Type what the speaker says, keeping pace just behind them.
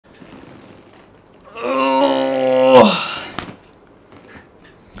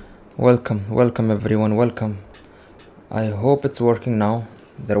Welcome everyone, welcome. I hope it's working now.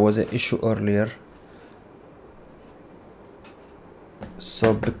 There was an issue earlier.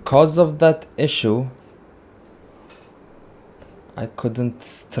 So because of that issue, I couldn't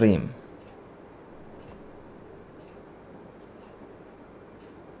stream.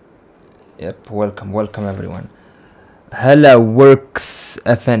 Yep, welcome everyone. Hella works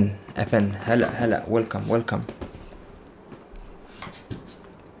FN, hella, welcome.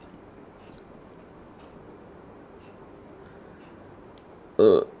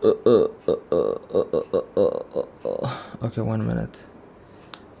 Okay, 1 minute.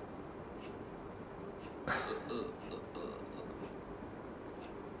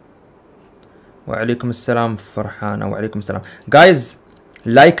 وعليكم السلام فرحانة وعليكم السلام. Guys,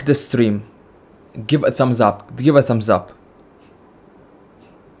 like the stream. Give a thumbs up.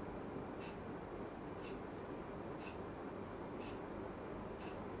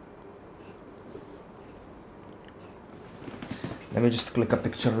 Let me just click a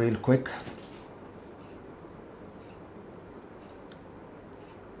picture real quick.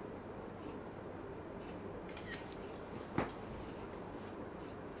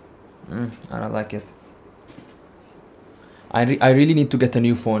 I don't like it. I really need to get a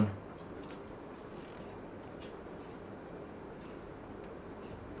new phone.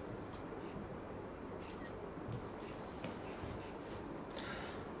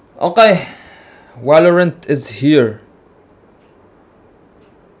 Okay, Valorant is here.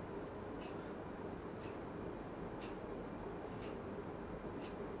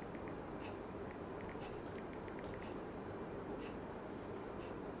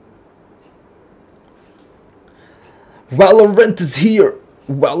 Valorant is here.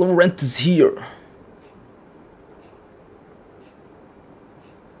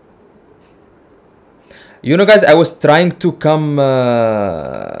 You know, guys, I was trying to come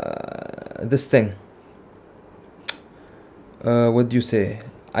this thing. What do you say?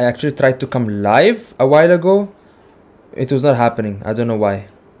 I actually tried to come live a while ago. It was not happening. I don't know why.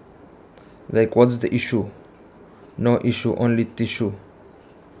 Like, what's the issue? No issue, only tissue.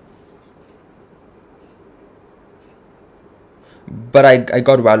 But I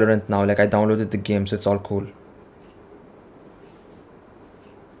got Valorant now. Like, I downloaded the game, so it's all cool.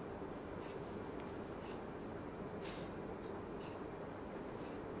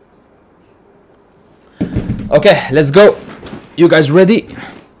 Okay, let's go. You guys ready?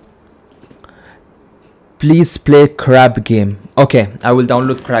 Please play crab game. Okay, I will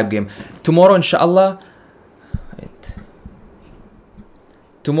download crab game. Tomorrow, inshallah. Wait.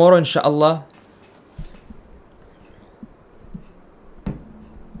 Tomorrow, inshallah.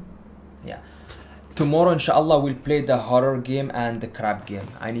 Yeah. Tomorrow, inshallah, we'll play the horror game and the crab game.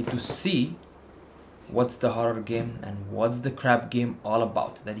 I need to see what's the horror game and what's the crab game all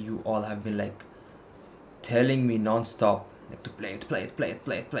about that you all have been like telling me non-stop like to play it.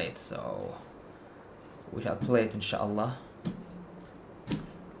 So we shall play it, inshallah.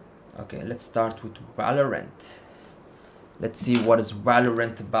 Okay, let's start with Valorant. Let's see what is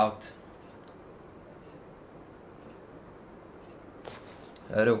Valorant about.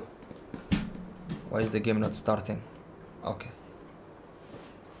 Hello. Why is the game not starting? Okay.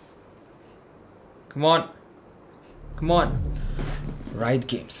 Come on. Right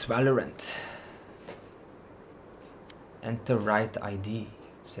games, Valorant. Enter right ID.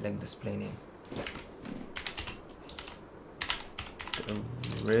 Select display name.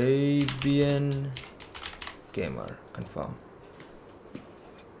 Arabian Gamer. Confirm.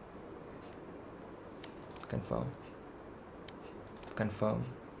 Confirm.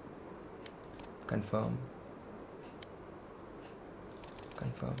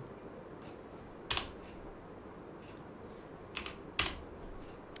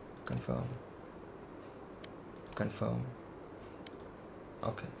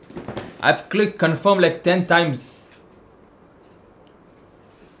 Okay. I've clicked confirm like 10 times.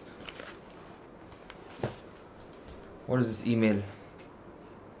 What is this email?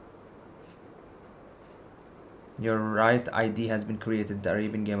 Your right ID has been created. The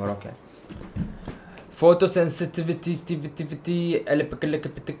Arabian Gamer. Okay. Photosensitivity,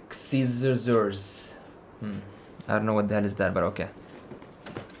 elliptic scissors. I don't know what the hell is that, but okay.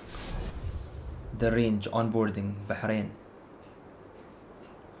 The range, onboarding, Bahrain.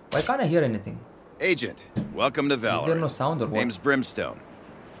 Why can't I hear anything? Agent, welcome to Valorant. Is there no sound or what? Name's Brimstone.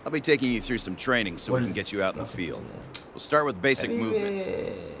 I'll be taking you through some training so we can get you out in the field. We'll start with basic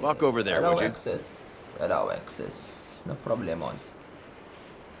movement. Walk over there, would you? Allow access. No problemos.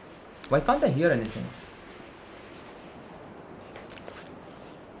 Why can't I hear anything?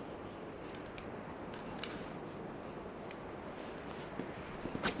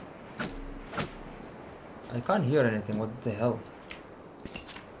 I can't hear anything. What the hell?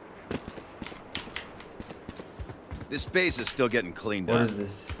 This base is still getting cleaned up. What is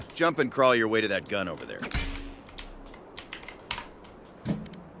this? Jump and crawl your way to that gun over there.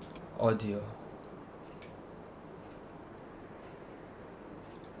 Audio.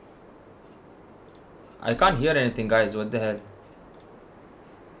 I can't hear anything, guys. What the hell?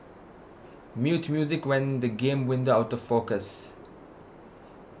 Mute music when the game window out of focus.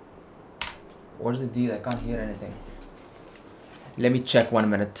 What is the deal? I can't hear anything. Let me check 1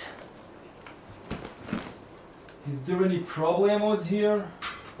 minute. Is there any problemos here?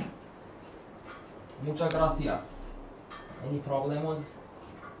 Muchas gracias. Any problemos?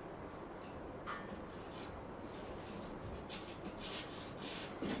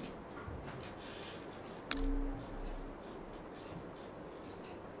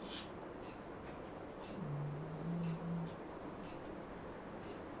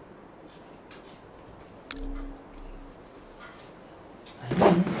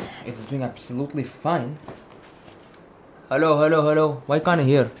 It's doing absolutely fine. Hello, hello, hello. Why can't I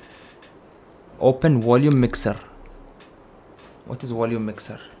hear? Open volume mixer. What is volume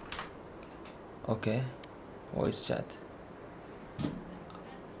mixer? Okay. Voice chat.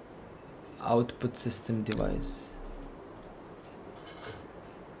 Output system device.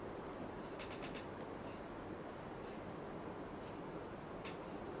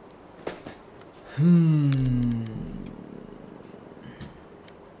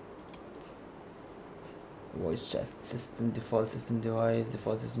 Voice chat system, default system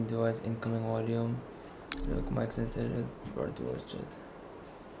device, incoming volume, mic center, broad voice chat,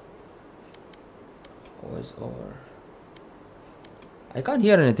 voice over. I can't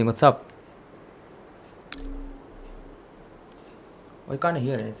hear anything. What's up? Why can't I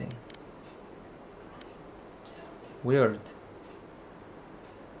hear anything? Weird.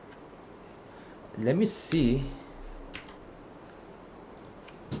 Let me see.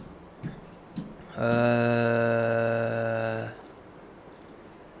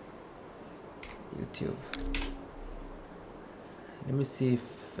 YouTube. Let me see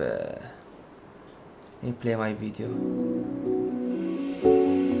if let me play my video.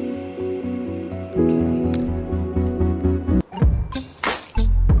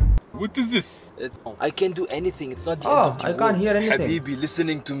 What is this? I can do anything. It's not the Oh, end of the I can't world. hear anything. Habibi,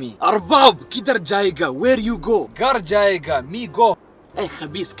 listening to me. Arbab, kidar jayega. Where you go? Gar jayega. Me go. Eh,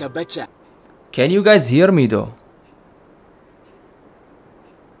 khabis ka bacha. Can you guys hear me though?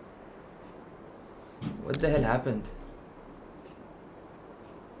 What the hell happened?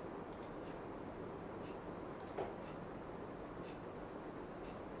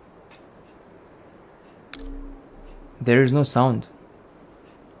 There is no sound.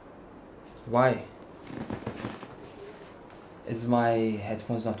 Why? Is my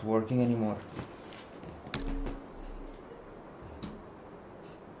headphones not working anymore?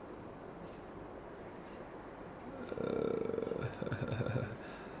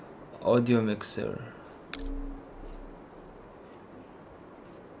 Audio mixer.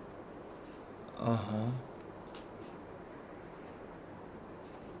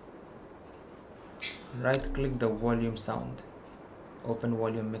 Right click the volume sound. Open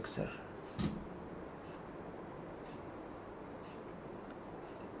volume mixer.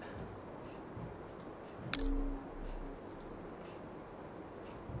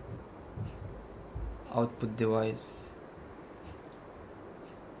 Output device.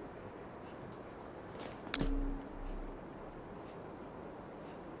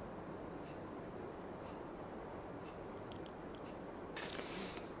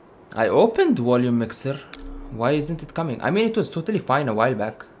 I opened volume mixer. Why isn't it coming? I mean, it was totally fine a while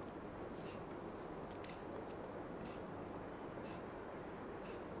back.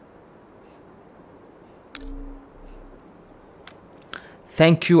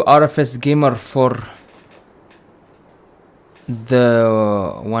 Thank you, RFS Gamer, for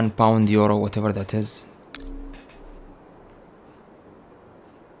the £1 whatever that is.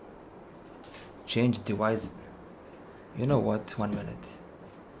 Change device. You know what? 1 minute.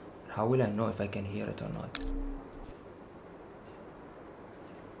 How will I know if I can hear it or not?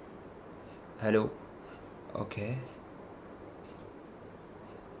 Hello. Okay.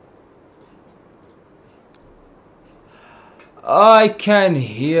 I can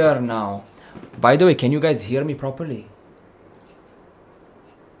hear now. By the way, can you guys hear me properly?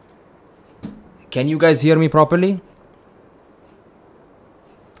 Can you guys hear me properly?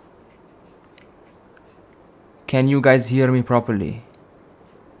 Can you guys hear me properly?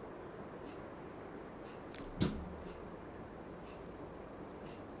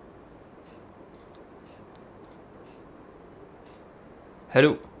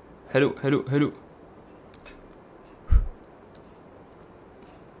 Hello, hello, hello, hello.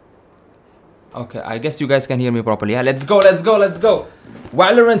 Okay, I guess you guys can hear me properly. Yeah, let's go, let's go, let's go.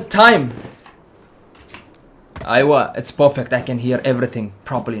 Valorant time. Aywa, it's perfect. I can hear everything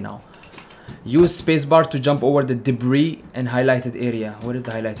properly now. Use spacebar to jump over the debris and highlighted area. What is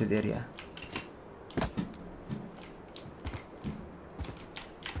the highlighted area?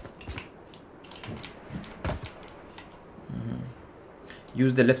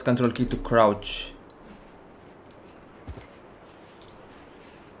 Use the left control key to crouch.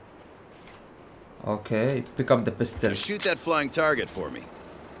 Okay, pick up the pistol. Shoot that flying target for me.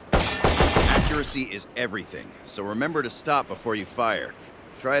 Accuracy is everything, so remember to stop before you fire.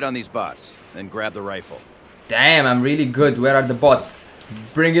 Try it on these bots, then grab the rifle. Damn, I'm really good. Where are the bots?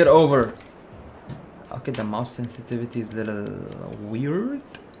 Bring it over. Okay, the mouse sensitivity is a little weird.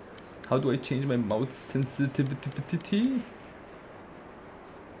 How do I change my mouse sensitivity?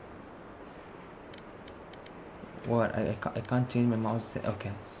 What? I can't change my mouse.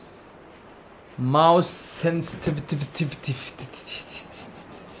 Okay. Mouse sensitivity.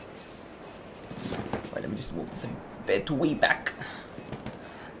 Well, let me just move this a bit way back.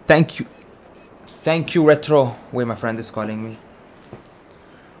 Thank you. Thank you, Retro. Wait, my friend is calling me.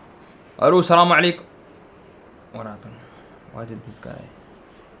 Hello, salam alaikum. What happened? Why did this guy?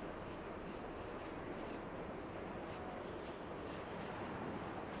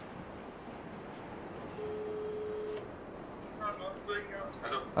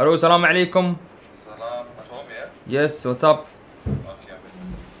 Hello, salam alaikum. Salam, at home, yeah? Yes, what's up? Okay,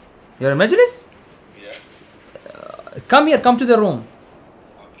 You're in Majlis? yeah. Come here, come to the room.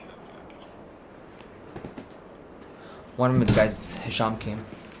 Okay. 1 minute, guys. Hisham came.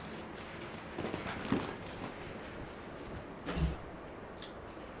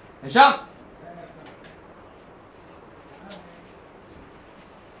 Hisham!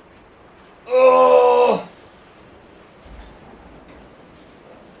 Oh!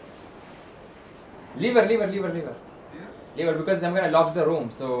 Leave her, leave her, leave her, leave her. Leave her because I'm gonna lock the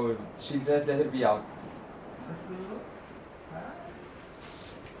room, so she'll just let her be out.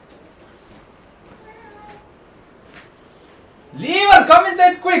 Leave her, come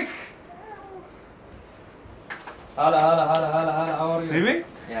inside quick! Hala, hala, hala, hala, hala, how are you? Streaming?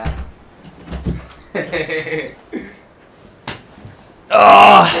 Yeah.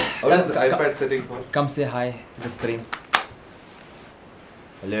 Oh, What is the iPad setting for? come say hi to the stream.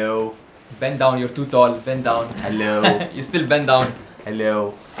 Hello. Bend down, you're too tall. Bend down. Hello. You still bend down.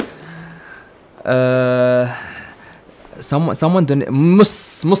 Hello. Someone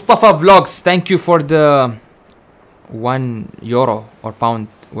Mustafa Vlogs, thank you for the €1 or pound,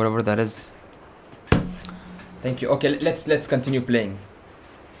 whatever that is. Thank you. Okay, let's continue playing.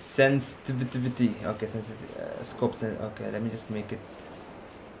 Sensitivity. Okay, scope. Okay, let me just make it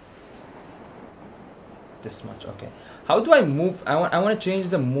this much. Okay. How do I move? I want to change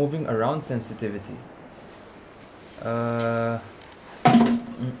the moving around sensitivity.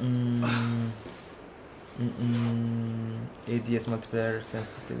 ADS multiplayer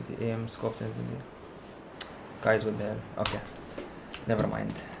sensitivity, AM scope sensitivity. Guys, what the hell? Okay, never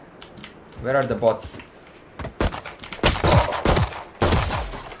mind. Where are the bots?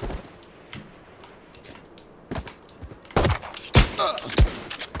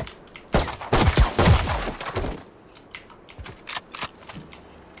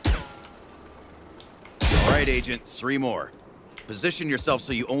 Alright, Agent, 3 more. Position yourself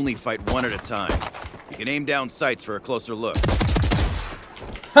so you only fight one at a time. You can aim down sights for a closer look.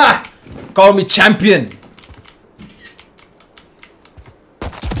 Ha! Call me champion!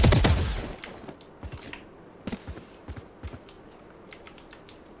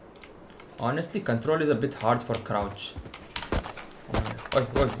 Honestly, control is a bit hard for crouch. Oi,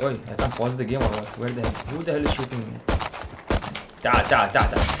 oi, oi, I can't pause the game or what? Where the hell? Who the hell is shooting me? Da.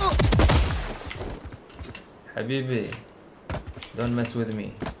 Habibi, don't mess with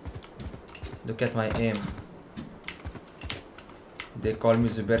me. Look at my aim. They call me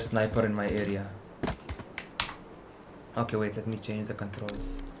Zubair Sniper in my area. Okay, wait, let me change the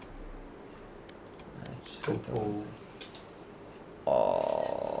controls.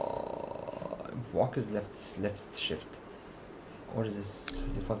 Walk is left shift. What is this?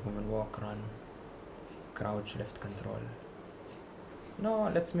 Default movement, walk, run, crouch, left control. No,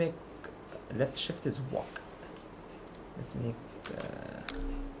 let's make left shift is walk. Let's make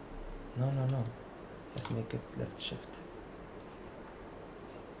no. Let's make it left shift.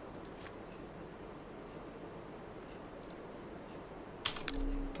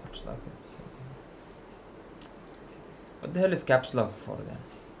 Caps lock is, what the hell is caps lock for then?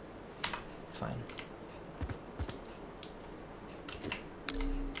 It's fine.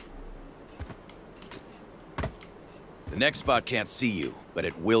 The next bot can't see you, but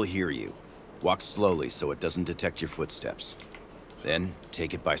it will hear you. Walk slowly so it doesn't detect your footsteps. Then,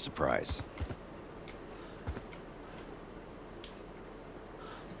 take it by surprise.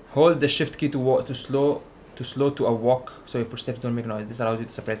 Hold the shift key to walk to slow to a walk so your footsteps don't make noise. This allows you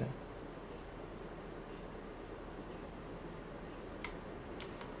to surprise him.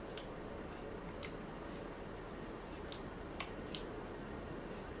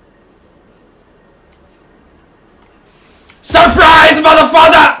 Surprise,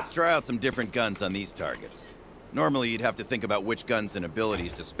 motherfucker! Let's try out some different guns on these targets. Normally, you'd have to think about which guns and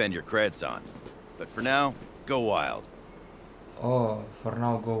abilities to spend your creds on. But for now, go wild. Oh, for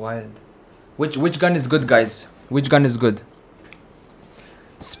now, go wild. Which gun is good, guys? Which gun is good?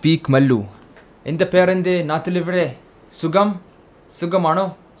 Speak Mallu. In the perende, natilivre. Sugam?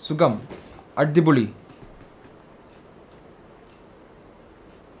 Sugamano? Sugam. Addibuli.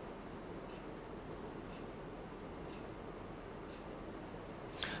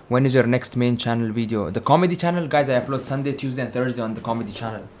 When is your next main channel video? The comedy channel, guys, I upload Sunday, Tuesday, and Thursday on the comedy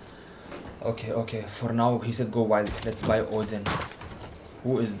channel. Okay. For now, he said go wild. Let's buy Odin.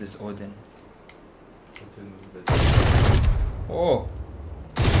 Who is this Odin? Oh.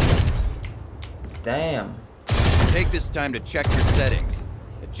 Damn. Take this time to check your settings.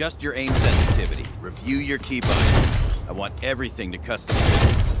 Adjust your aim sensitivity. Review your keybind. I want everything to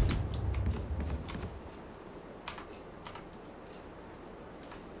customize.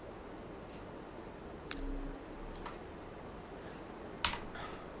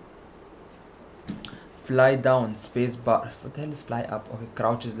 Fly down, space bar. What the hell is fly up? Okay,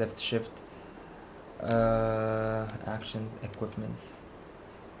 crouch is left shift. Actions, equipments.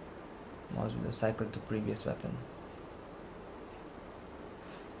 Mouse will cycle to previous weapon.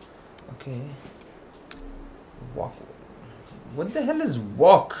 Okay. Walk. What the hell is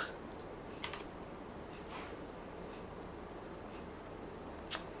walk?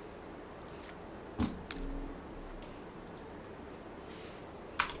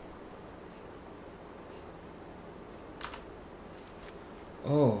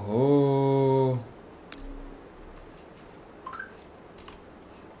 Oh.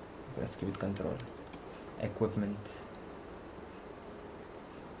 Let's give it control. Equipment.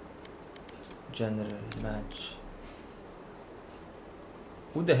 General match.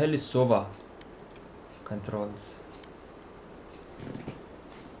 Who the hell is Sova? Controls.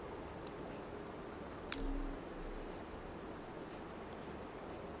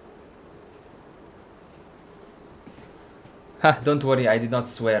 Ha, don't worry, I did not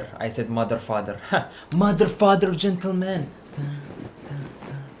swear. I said mother father. Ha, mother father gentleman.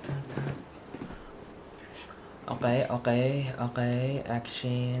 Okay.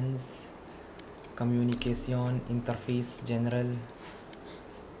 Actions. Communication, interface, general.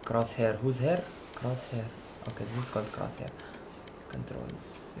 Crosshair. Whose hair? Crosshair. Okay, this is called crosshair.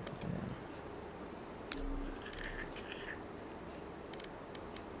 Controls. Controls.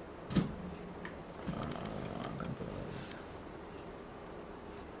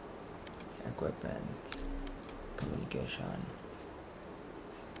 Equipment. Communication.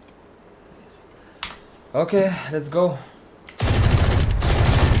 Yes. Okay, let's go.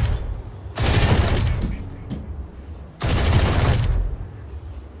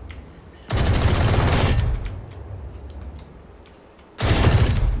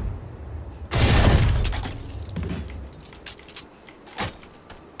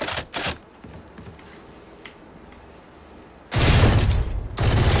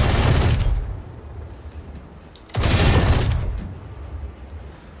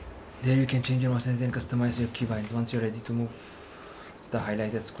 There you can change your mouse and customize your keybinds once you're ready to move to the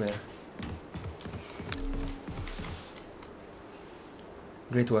highlighted square.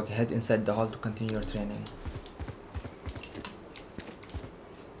 Great work. Head inside the hall to continue your training.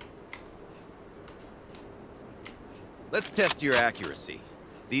 Let's test your accuracy.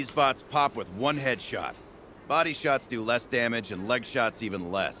 These bots pop with one headshot. Body shots do less damage and leg shots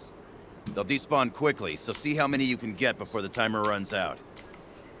even less. They'll despawn quickly, so see how many you can get before the timer runs out.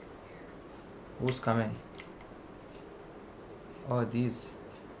 Who's coming? Oh, these.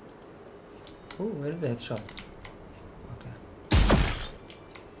 Oh, where is the headshot? Okay.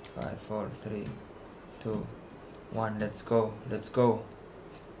 5, 4, 3, 2, 1. Let's go. Let's go.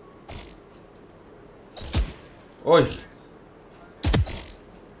 Oi!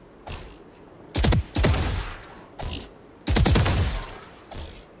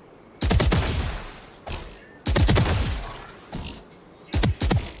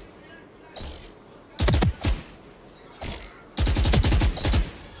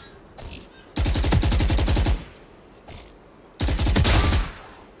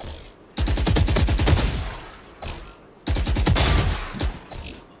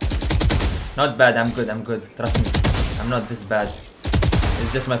 Not bad, I'm good, I'm good. Trust me. I'm not this bad.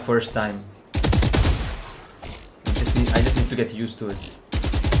 It's just my first time. I just need to get used to it.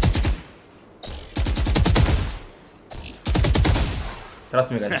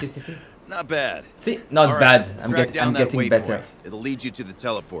 Trust me guys, see. Not bad. See, not All right, bad. I'm track down that getting better. waypoint. It'll lead you to the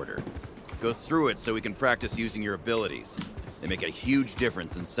teleporter. Go through it so we can practice using your abilities. They make a huge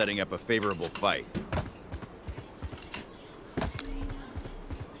difference in setting up a favorable fight.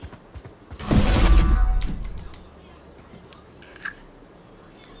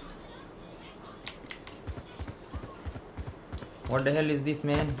 What the hell is this,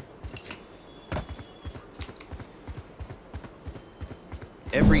 man?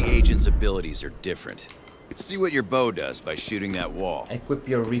 Every agent's abilities are different. See what your bow does by shooting that wall. Equip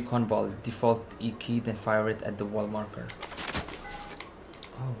your recon ball. Default E key, then fire it at the wall marker.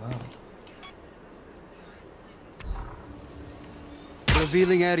 Oh wow.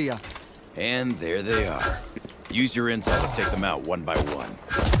 Revealing area. And there they are. Use your intel to take them out one by one.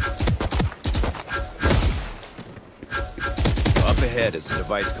 Up ahead is a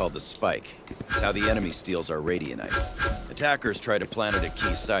device called the Spike. It's how the enemy steals our radionite. Attackers try to plant it at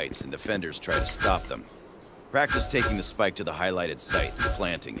key sites, and defenders try to stop them. Practice taking the Spike to the highlighted site and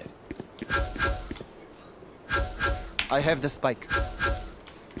planting it. I have the spike.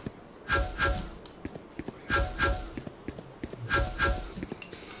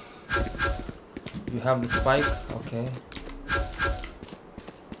 You have the spike? Okay.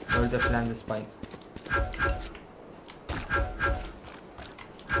 Where did I plant the spike?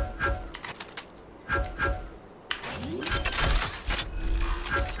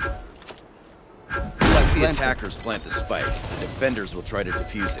 The attackers plant the Spike. The defenders will try to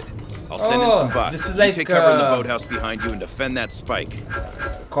defuse it. I'll send in some bots. This is You like take cover in the boathouse behind you and defend that Spike.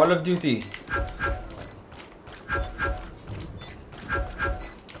 Call of Duty.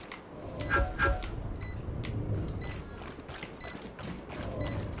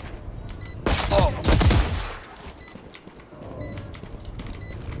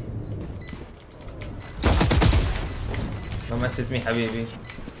 Don't mess with me, Habibi.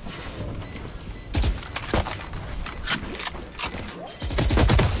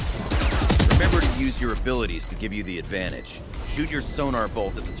 Remember to use your abilities to give you the advantage. Shoot your sonar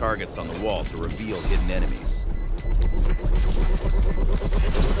bolt at the targets on the wall to reveal hidden enemies.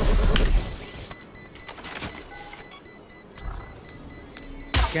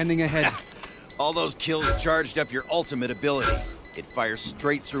 Scanning ahead. All those kills charged up your ultimate ability. It fires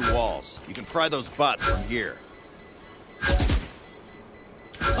straight through walls. You can fry those bots from here.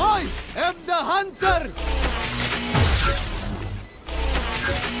 I am the hunter!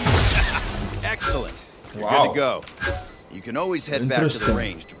 Excellent. You're Wow. good to go. You can always head back to the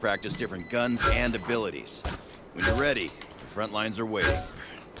range to practice different guns and abilities. When you're ready, the front lines are waiting.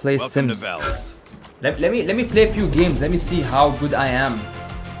 Play Welcome Sims. to Valorant. Let me play a few games. Let me see how good I am.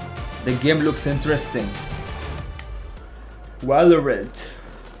 The game looks interesting. Valorant.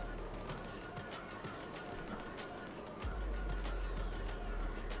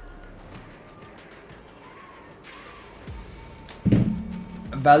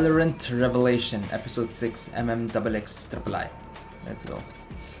 Valorant Revelation, Episode 6, MMXXII. Let's go.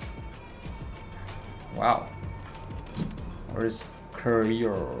 Wow. Where is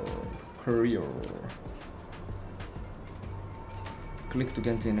career? Career. Click to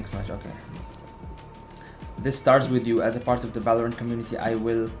get into the next match. Okay. This starts with you. As a part of the Valorant community, I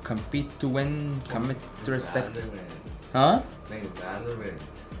will compete to win, commit to respect. Huh? Playing Valorant.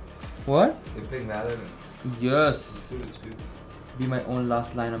 What? You're playing Valorant. Yes. It's good. Be my own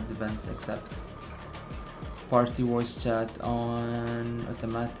last line of defense, except party voice chat on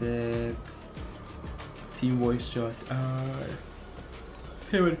automatic, team voice chat.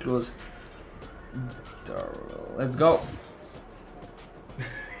 Favorite close. Let's go.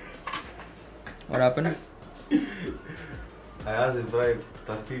 What happened? I asked Ibrahim,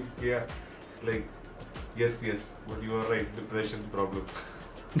 Tartib Kia. It's like, yes, but you are right, depression problem.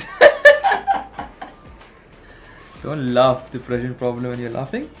 Don't laugh, depression problem when you're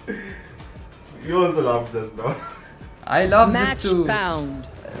laughing. You also laughed just now. I laugh Match just to... found.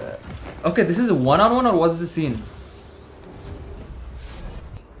 Okay, this is a one-on-one or what's the scene?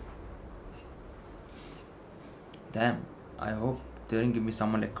 Damn, I hope they didn't give me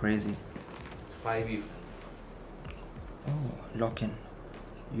someone like crazy. It's 5e. Oh, lock in.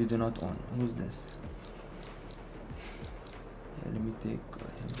 You do not own. Who's this? Let me take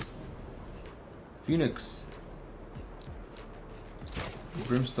him. Phoenix.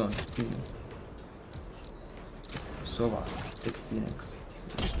 Brimstone. Phoenix. Sova. Take Phoenix.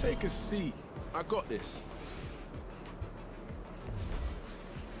 Just take a seat. I got this.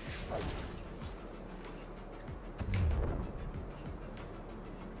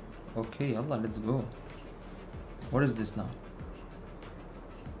 Okay, yalla, let's go. What is this now?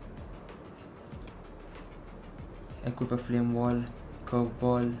 Equip a flame wall, curve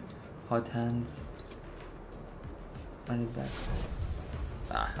ball, hot hands. I need that.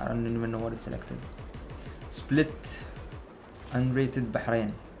 I don't even know what it's selected. Split, unrated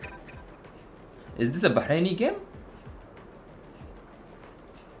Bahrain. Is this a Bahraini game?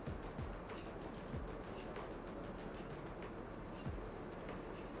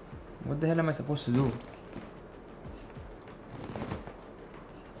 What the hell am I supposed to do?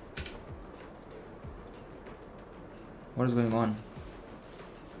 What is going on?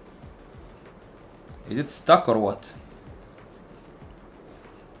 Is it stuck or what?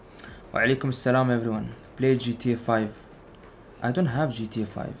 Wa alaikum assalam everyone. Play GTA 5. I don't have GTA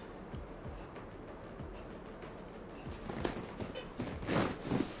 5.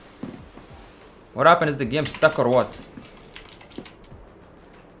 What happened? Is the game stuck or what?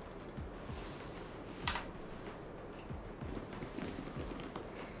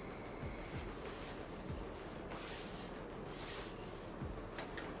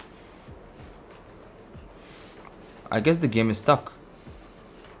 I guess the game is stuck.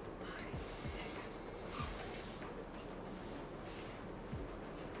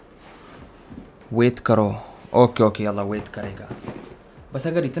 Wait करो. Okay okay अल्लाह wait करेगा. बस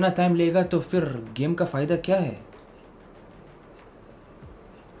अगर इतना time लेगा तो फिर game का फ़ायदा क्या है?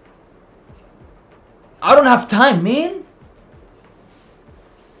 I don't have time, man.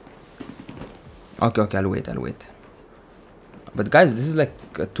 Okay, okay, I'll wait. But guys, this is like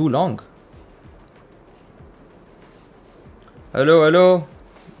too long. Hello,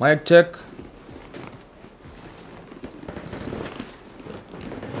 mic check.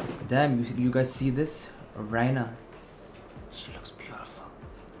 Damn, you guys see this? Raina. She looks beautiful.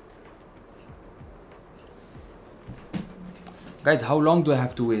 Guys, how long do I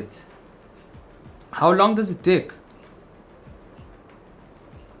have to wait? How long does it take?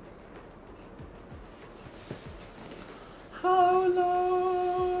 How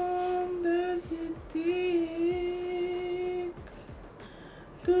long does it take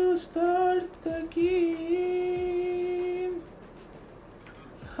to start the game?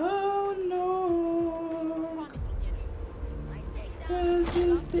 How long does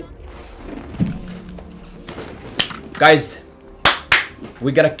it take? Guys,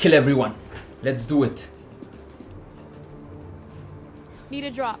 we gotta kill everyone. Let's do it. Need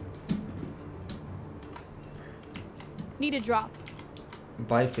a drop. Need a drop.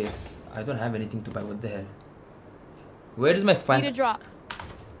 Buy face. I don't have anything to buy. What the hell? Where is my fan? Need a drop.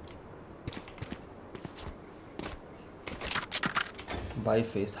 Buy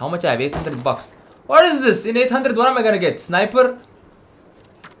face. How much I have? 800 bucks. What is this? In 800, what am I gonna get? Sniper?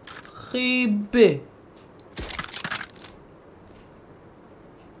 Khibe.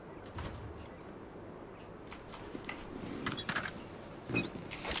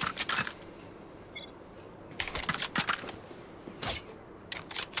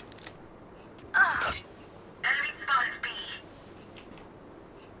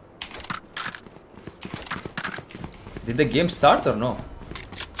 Did the game start or no?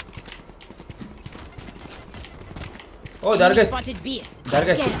 Oh, Enemy Dargat. spotted B. Dargat.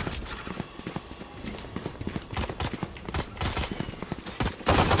 Get him.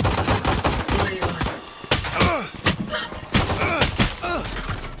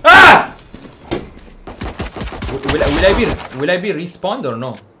 Ah! Will I be respawned or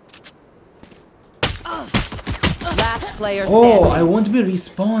no? Last player Oh, standing. I won't be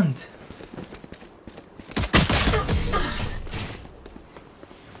respawned.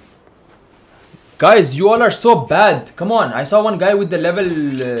 Guys, you all are so bad. Come on, I saw one guy with the level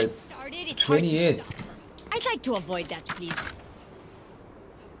Started, it's hard to 28. stop. I'd like to avoid that, please.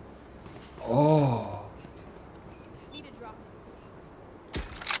 Oh. Need a drop.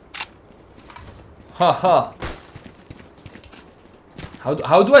 Haha.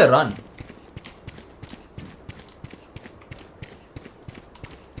 How do I run?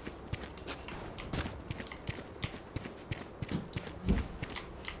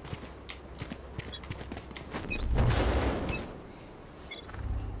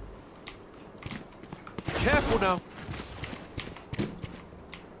 Careful now.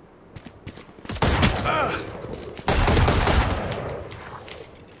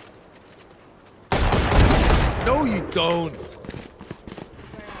 No, you don't.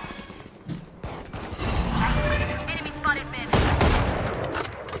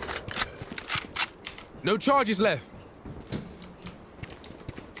 No charges left.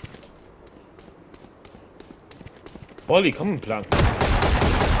 Olli, komm, Plan.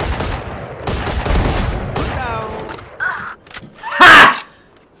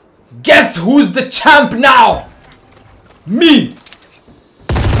 Guess who's the champ now? Me!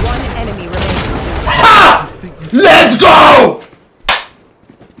 One enemy remaining. Ha! Let's go!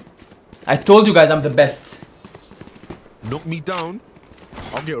 I told you guys I'm the best. Knock me down,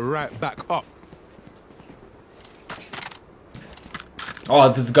 I'll get right back up. Oh,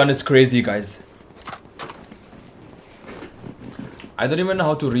 this gun is crazy, guys. I don't even know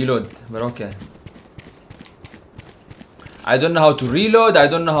how to reload, but okay. I don't know how to reload, I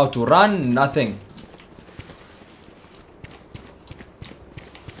don't know how to run, nothing.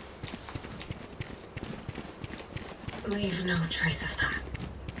 Leave no trace of them.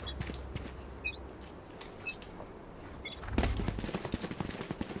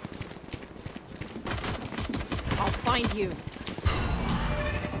 I'll find you.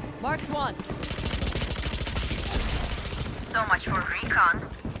 Marked one. So much for recon.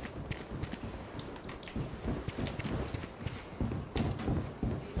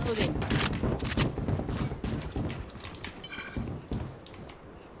 Loading.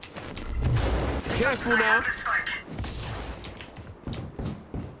 Careful now.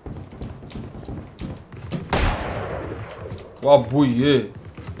 Wow, boy, yeah.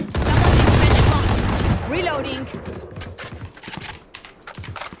 Reloading.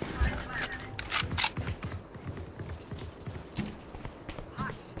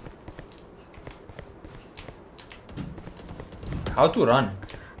 How to run?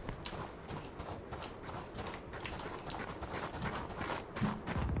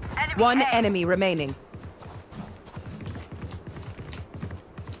 One enemy remaining.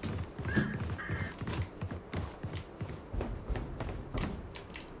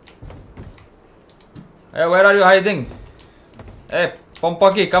 Hey, where are you hiding? Hey,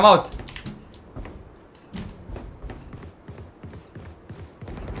 Pompaki, come out.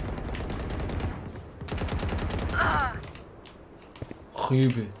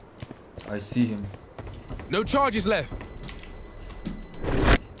 Khibe. I see him. No charges left.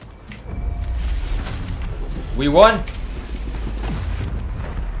 We won.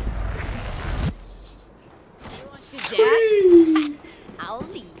 Dad? I'll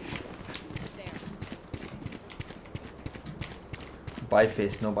leave. There. Buy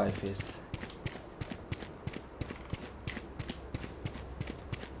face, no buy face.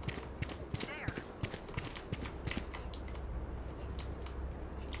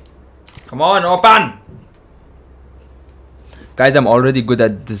 Come on, open! Guys, I'm already good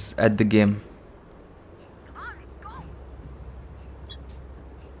at this, at the game.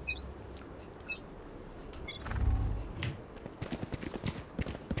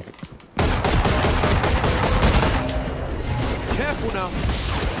 Careful now.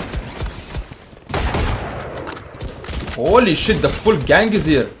 Holy shit, the full gang is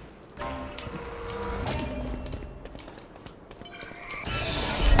here.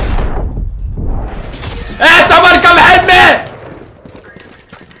 Hey, someone come help me!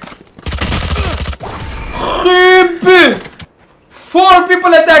 Khibe! 4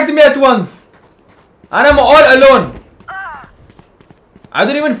 people attacked me at once. And I'm all alone. I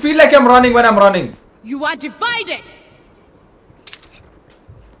don't even feel like I'm running when I'm running. You are divided.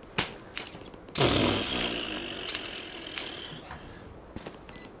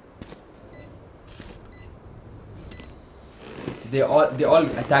 They all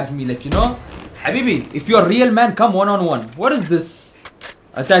attacked me, like, you know, Habibi, if you're a real man, come one-on-one. What is this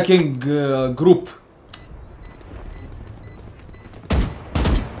attacking group?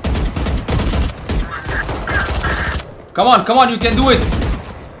 Come on, you can do it.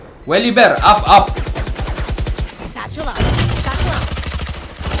 Welly Bear, up. Satchel up. Satchel up.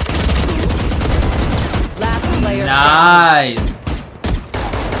 Last player. Nice.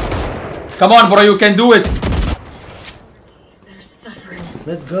 Come on, bro, you can do it. They're suffering.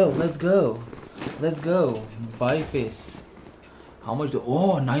 Let's go. Buy face. How much do?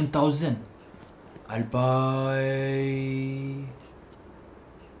 Oh, 9,000. I'll buy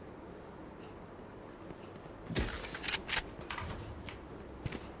this.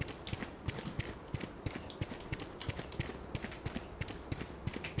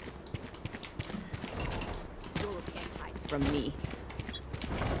 You can't hide from me.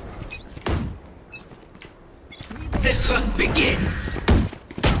 The hunt begins.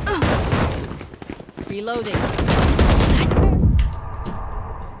 Reloading.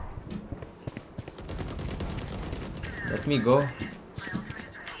 Let me go.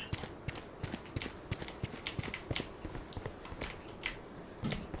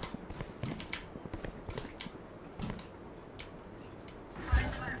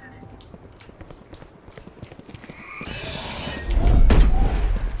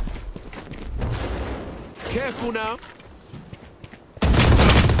 Careful now.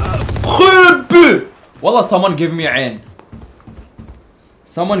 Wallah, someone give me ain.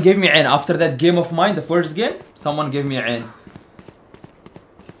 Someone gave me ain. After that game of mine, the first game, someone gave me ain.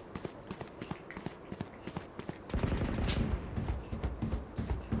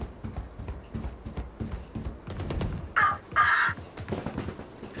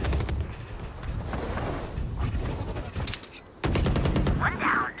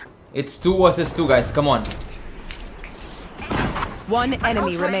 It's 2 versus 2, guys. Come on. One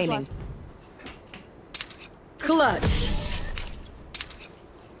enemy remaining. Clutch.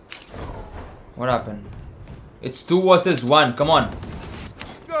 What happened? It's 2 versus 1. Come on.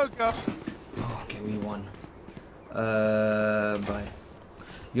 Go, go. Oh, okay, we won. Bye.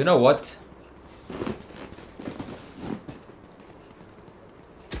 You know what?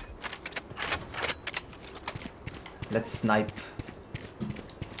 Let's snipe.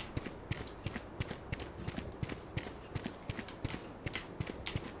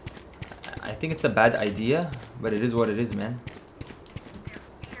 I think it's a bad idea, but it is what it is, man.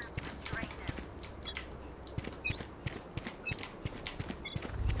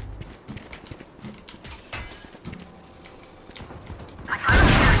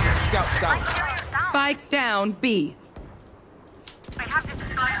 Spike down B. I have this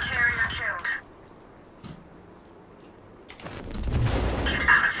spy carrier killed.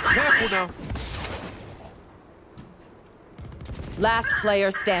 Careful now. Last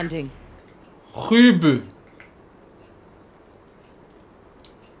player standing. Rübe.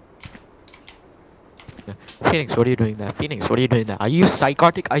 Phoenix, what are you doing there? Phoenix, what are you doing there? Are you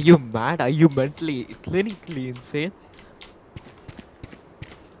psychotic? Are you mad? Are you mentally, clinically insane?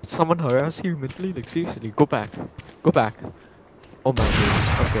 Someone harass you mentally? Like seriously, go back. Go back. Oh my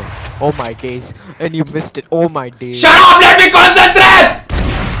days. Okay. Oh my days. And you missed it. Oh my days. Shut up! Let me concentrate!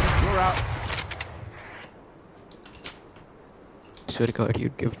 You're out. I swear to God,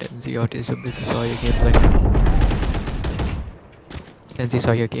 you'd give Tenzi autism if you saw your gameplay. Tenzi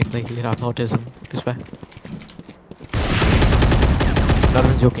saw your gameplay, he'd have autism. Respect. Not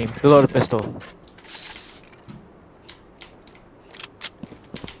even joking. Pull out a pistol.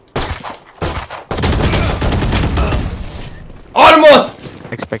 Almost!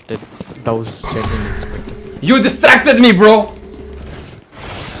 Expected. That was genuinely expected. You distracted me, bro!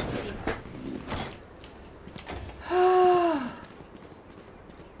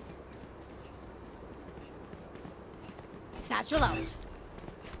 Satchel out.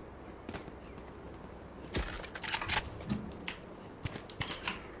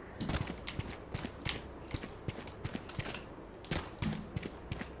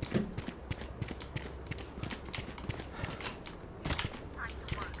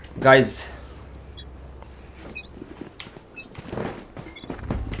 Guys.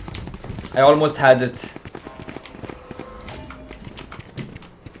 I almost had it.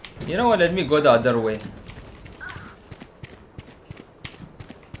 You know what? Let me go the other way.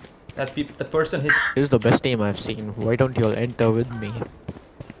 The person hit. This is the best team I've seen. Why don't you all enter with me?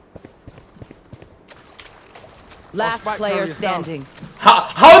 Last player standing.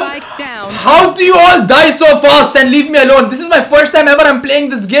 How do you all die so fast and leave me alone? This is my first time ever I'm playing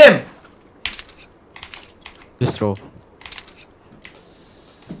this game. Just throw.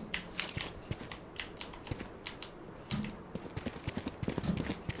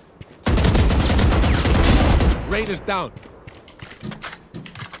 Rain is down.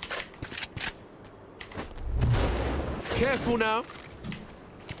 Careful now.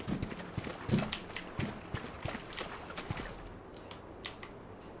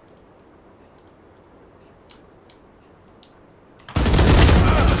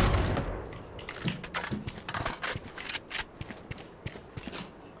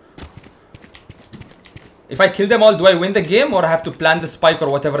 If I kill them all, do I win the game or I have to plant the spike or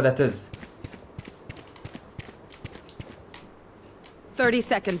whatever that is? 30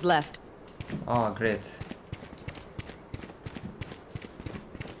 seconds left. Oh, great.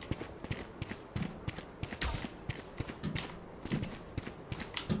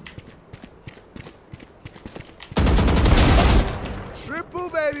 Triple,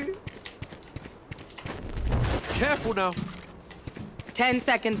 baby. Careful now. 10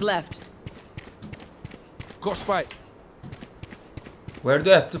 seconds left. Got spike. Where do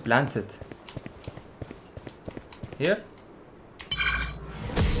I have to plant it? Here?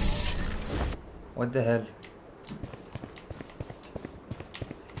 What the hell?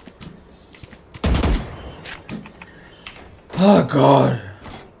 Oh god.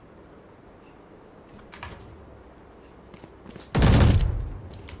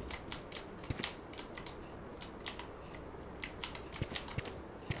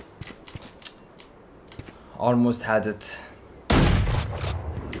 Almost had it.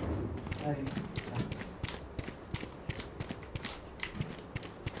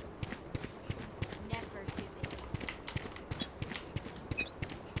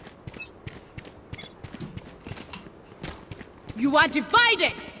 You are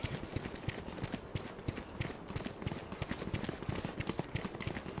divided!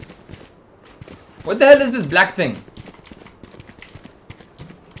 What the hell is this black thing?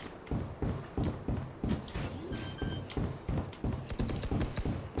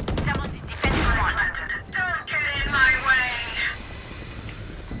 Don't get in my way.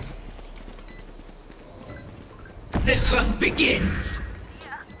 The hunt begins.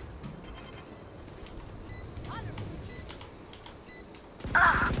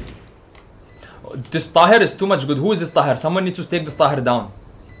 This Tahir is too much good. Who is this Tahir? Someone needs to take this Tahir down.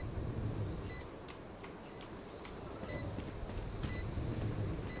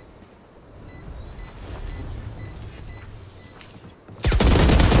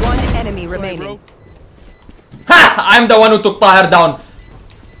 One enemy remaining. Ha! I'm the one who took Tahir down.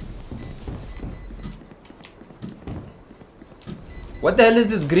 What the hell is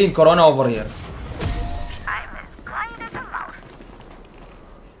this green corona over here?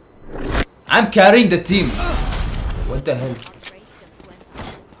 I'm carrying the team. What the hell?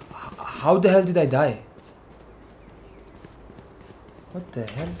 How the hell did I die? What the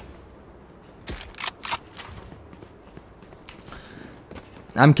hell?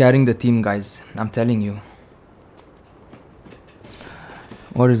 I'm carrying the team, guys. I'm telling you.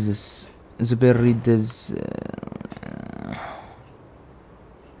 What is this? Zubair, read this.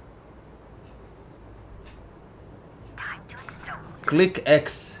 Click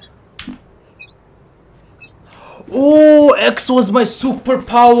X. Oh, X was my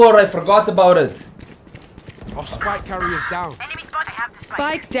superpower. I forgot about it. Our spike carrier's down. Enemy spot, I have the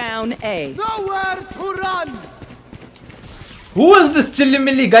Spike down A. Nowhere to run! Who is this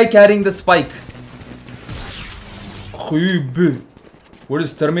chilly-milly guy carrying the spike? Khib. What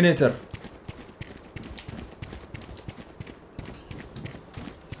is Terminator?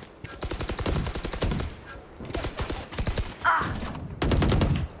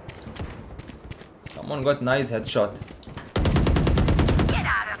 Someone got nice headshot. Get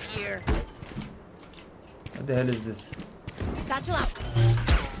out of here! What the hell is this? Satchel out.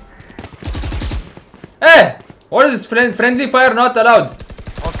 Hey! What is this? Friendly fire not allowed.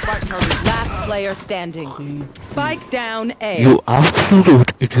 Our spike carrier's Last player standing. Spike down A. You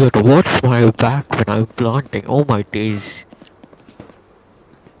absolute idiot. Watch my back when I'm planting. Oh my days.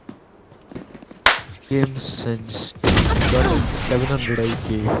 Game since got like 700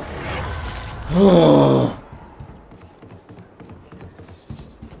 IQ.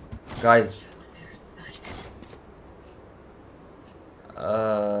 Guys.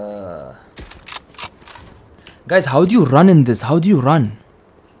 Guys, how do you run in this? How do you run?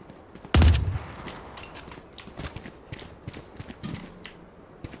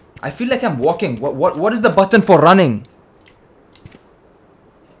 I feel like I'm walking. What is the button for running?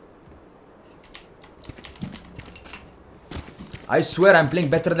 I swear I'm playing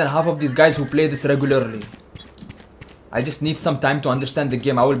better than half of these guys who play this regularly. I just need some time to understand the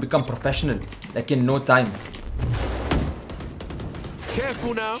game. I will become professional, like in no time.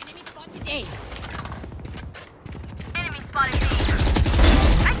 Careful now. Enemy spotted A. enemy spotted B.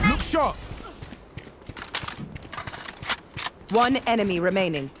 Look sharp. One enemy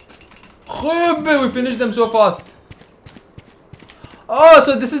remaining. We finished them so fast. Oh,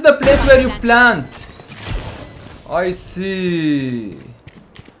 so this is the place where you plant. I see.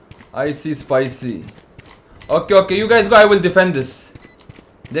 I see, spicy. Okay, okay, you guys go. I will defend this.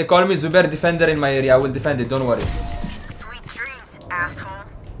 They call me Zubair Defender in my area. I will defend it. Don't worry. Sweet dreams, asshole.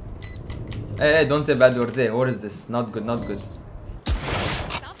 Hey, don't say bad words. Hey, what is this? Not good, not good.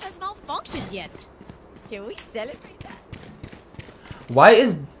 Stuff has malfunctioned yet. Can we celebrate that? Why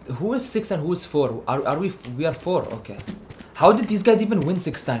is... Who is 6 and who is 4? Are we... We are 4. Okay. How did these guys even win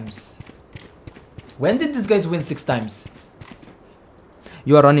 6 times? When did these guys win 6 times?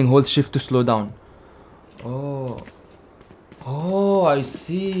 You are running. Hold shift to slow down. Oh. Oh, I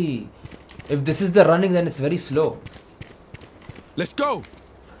see. If this is the running, then it's very slow. Let's go.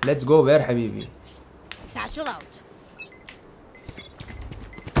 Let's go where, Habibi? Satchel out.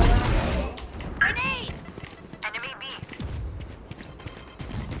 Grenade! Enemy B.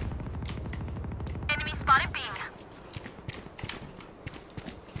 Enemy spotted B.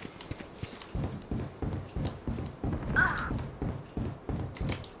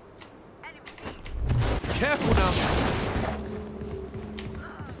 Careful now.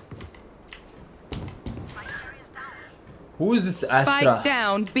 Who is this Spike Astra?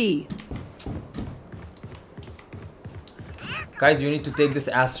 down B. Guys, you need to take this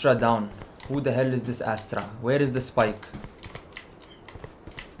Astra down. Who the hell is this Astra? Where is the spike?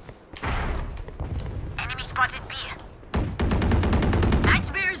 Enemy spotted B.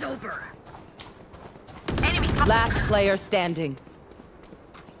 Nightmare's over. Enemy spotted. Last player standing.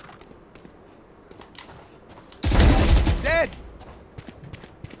 Dead!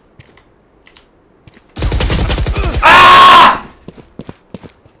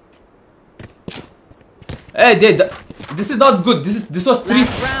 Hey, this is not good. This was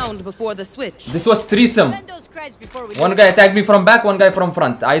threesome. Round before the switch. This was threesome. One guy attacked me from back, one guy from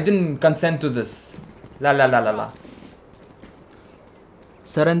front. I didn't consent to this. La la la la la.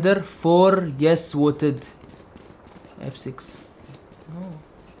 Surrender 4 yes voted. F6. No.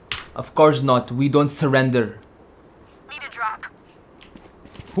 Of course not. We don't surrender. Need a drop.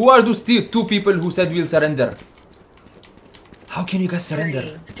 Who are those two people who said we'll surrender? How can you guys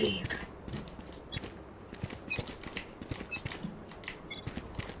surrender?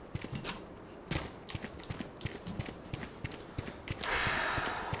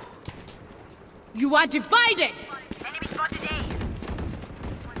 You are divided! Enemy spotted A.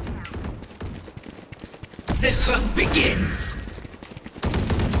 The hunt begins.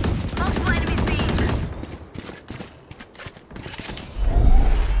 Multiple enemies B.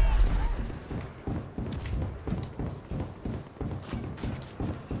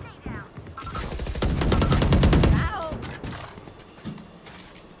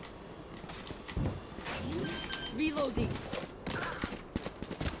 Reloading.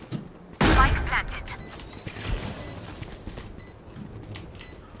 Spike planted.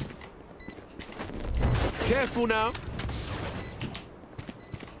 Careful now.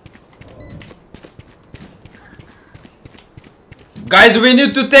 Guys, we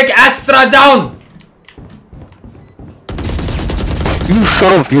need to take Astra down! You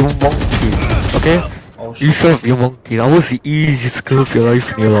shut up, you monkey. Okay? Oh, you shut up, you monkey. That was the easiest kill of your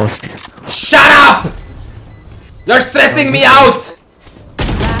life and you lost. Shut up! You're stressing me out!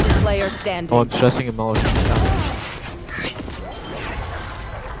 Last player standing. Oh, I'm stressing him out.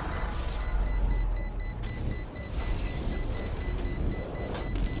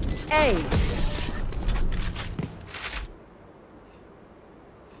 A.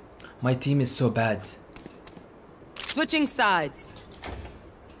 My team is so bad. Switching sides.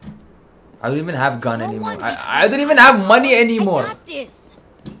 I don't even have gun anymore. I don't even have money anymore. I got this.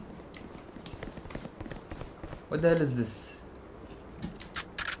 What the hell is this?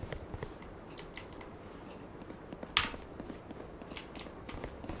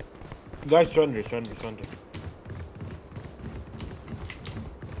 Guys, surrender.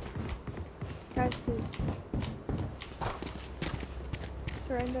 Guys, please.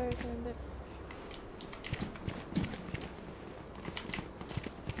 Surrender.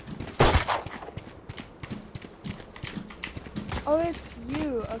 Oh, it's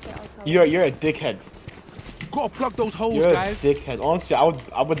you. Okay, I'll tell you. You're a dickhead. Gotta plug those holes, You're guys. a dickhead. Honestly,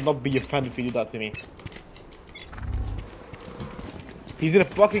 I would not be a friend if you did that to me. He's in a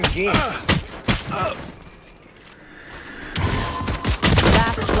fucking game.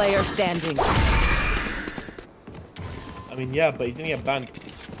 Last player standing. I mean, yeah, but he's gonna get banned.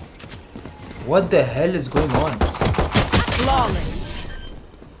 What the hell is going on? Flawless.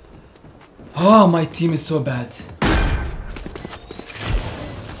 Oh, my team is so bad.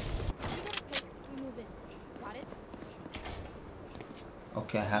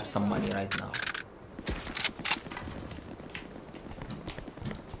 Okay, I have some money right now.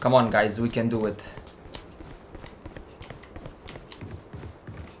 Come on, guys, we can do it.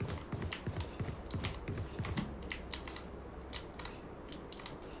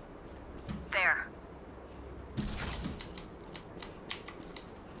 There.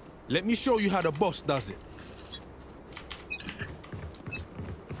 Let me show you how the boss does it.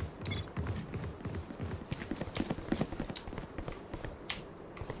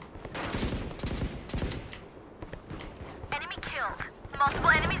 Enemy killed. Multiple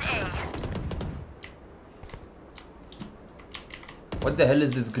enemies A. What the hell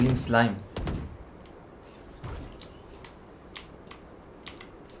is this green slime?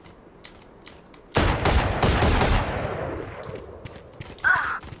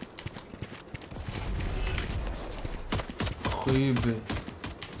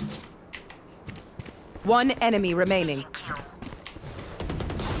 One enemy remaining. We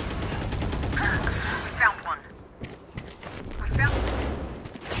found one. We found.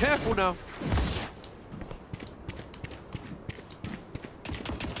 Careful now.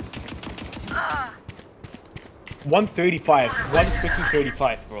 Uh, 135.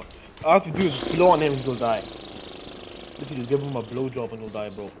 135, bro. All I have to do is blow on him and he'll die. Literally just give him a blowjob and he'll die,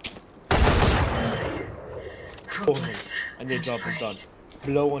 bro. Blow on him and your job is done.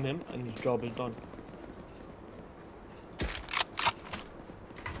 Blow on him and his job is done.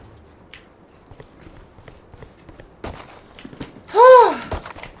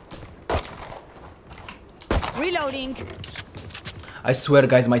 Reloading. Reloading. I swear,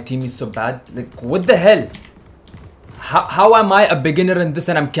 guys, my team is so bad. Like, what the hell? How am I a beginner in this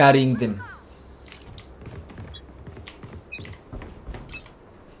and I'm carrying them?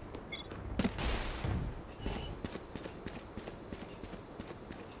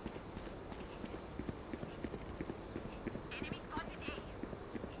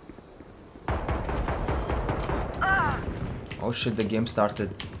 Oh shit, the game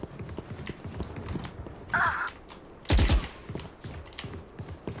started.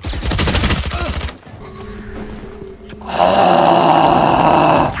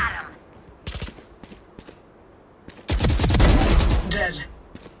 Dead.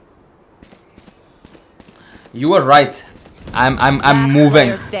 You were right. I'm moving.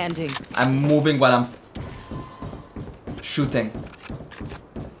 Player standing. I'm moving while I'm shooting.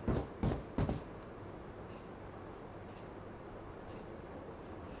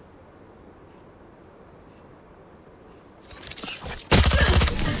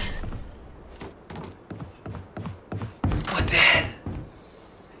 What the hell?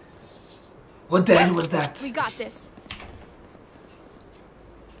 What the hell was that? We got this.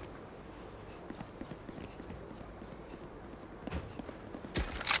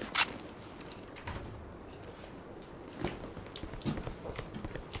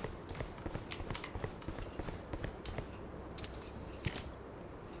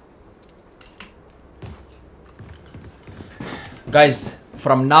 Guys,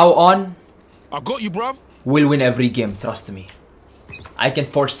 from now on, I got you, bruv. we'll win every game, trust me. I can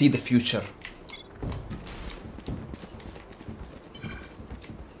foresee the future.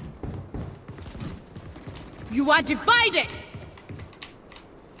 You are divided.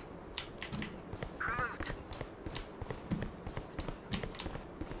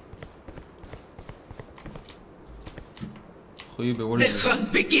 The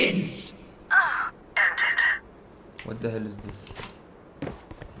hunt begins. What the hell is this?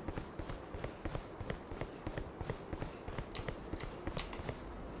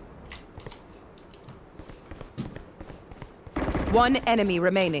 One enemy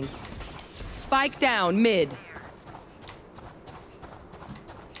remaining. Spike down mid.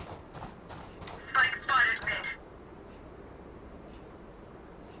 Spike spotted mid.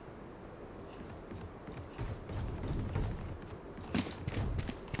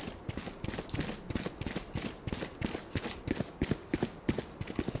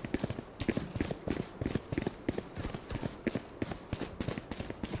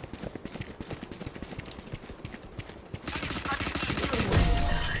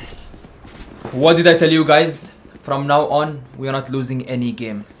 What did I tell you guys? From now on, we are not losing any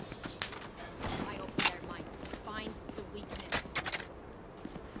game. I open their mind. Find the weakness.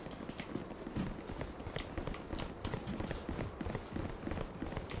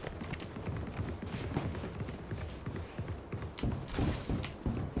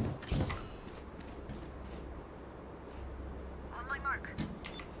 On my mark.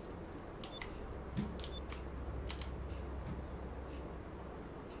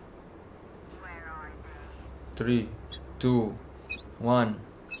 3, 2, 1.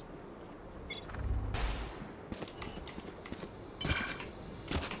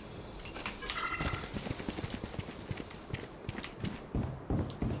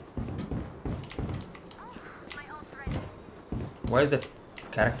 Why is the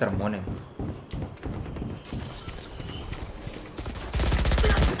character moaning?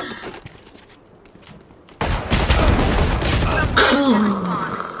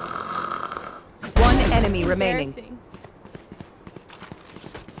 One enemy remaining.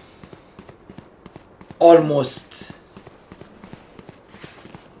 Almost.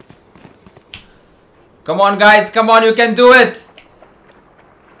 Come on, guys. Come on, you can do it.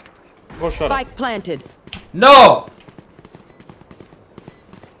 Go shut up. Spike planted. No.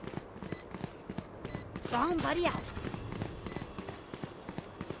 Bomb buddy out.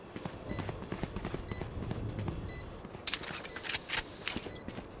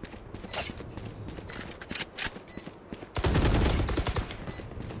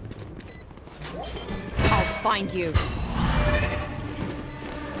 Find you.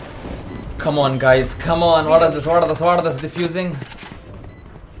 Come on, guys. Come on. What is this? What are this? Diffusing.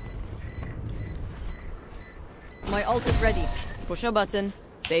 My ult is ready. Push a button.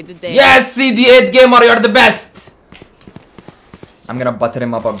 Save the day. Yes, CD8 gamer, you're the best. I'm gonna butter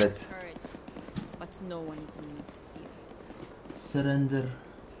him up a bit. But no one is immune to fear. Surrender.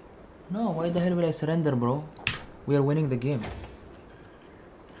 No, why the hell will I surrender, bro? We are winning the game.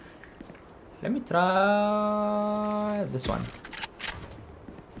 Let me try this one.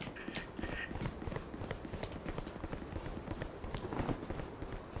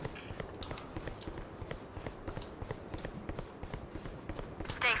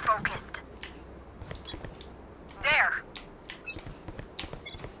 Stay focused. There.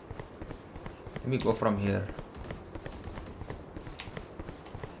 Let me go from here.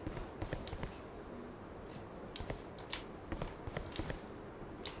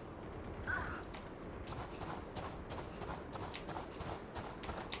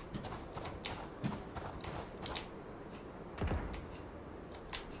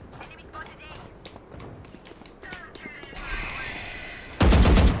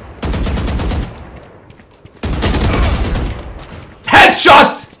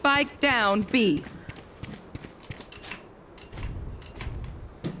 Headshot! Spike down B.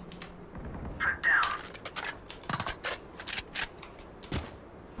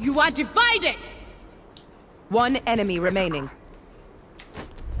 You are divided! One enemy remaining.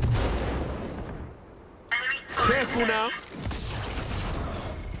 Careful now.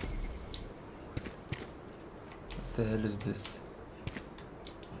 What the hell is this?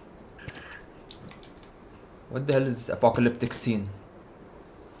 What the hell is this apocalyptic scene?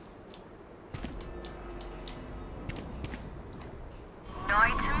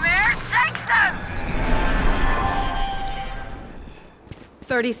 Nightmare, take them!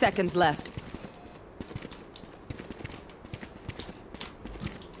 30 seconds left.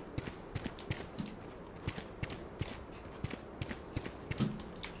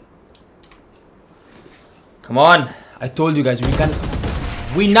 Come on! I told you guys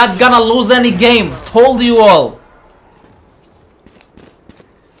we're not gonna lose any game. Told you all.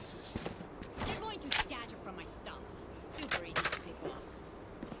 You're going to scatter from my stuff. Super easy to pick off.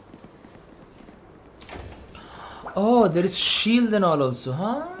 Oh, there is shield and all also,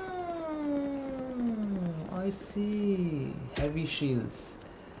 huh? I see. Heavy shields.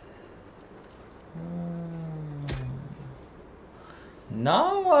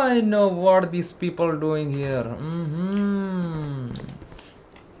 Now I know what these people are doing here.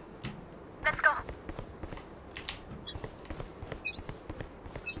 Let's go.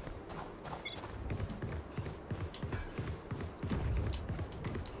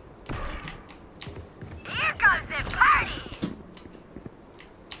 Here goes the party!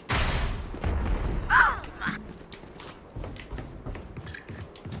 Boom!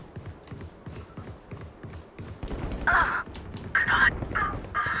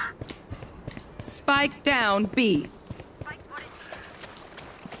 Spike down B.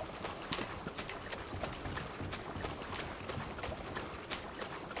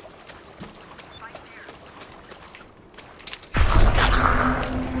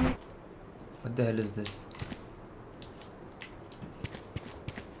 What the hell is this?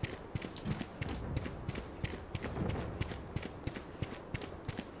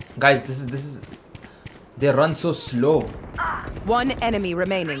 Guys, this is they run so slow. One enemy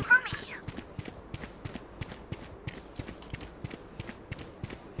remaining.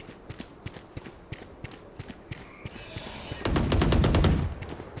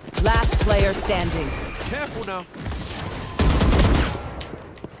 Last player standing. Careful now.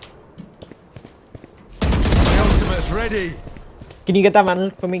 Ultimate's ready. Can you get that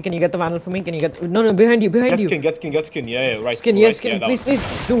vandal for me? Can you get the vandal for me? Can you get... No, behind you, behind you. Get skin. Yeah, right. Skin, right, yes, skin, yeah, please, please.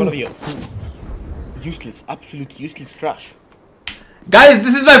 One of you. Useless, absolute useless trash. Guys,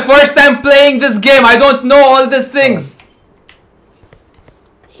 this is my first time playing this game. I don't know all these things.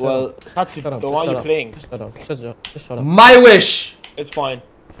 Well, that's the one you're playing. Just shut up. Just shut up. My wish. It's fine.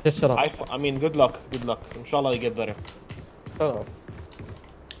 Just shut up. I mean, good luck. Good luck. Inshallah, you get better. Shut up.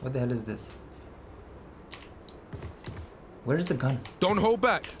 What the hell is this? Where's the gun? Don't hold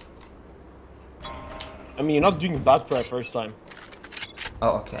back. I mean, you're not doing bad for our first time.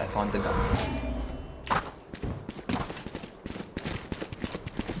 Oh, okay. I found the gun.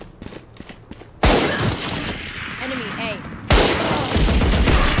 Enemy A.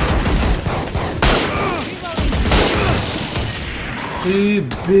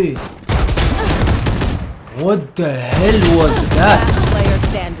 Baby. What the hell was that? Last player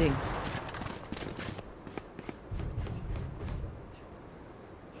standing.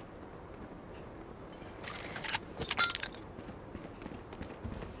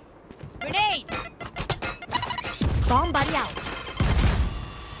 Grenade! Bomb buddy out.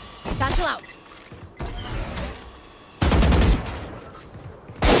 Satchel out.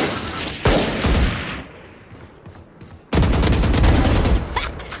 Ha!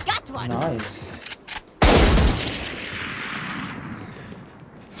 Got one. Nice.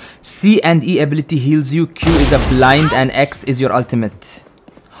 C and E ability heals you. Q is a blind and X is your ultimate.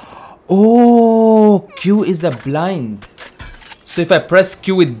 Oh, Q is a blind. So if I press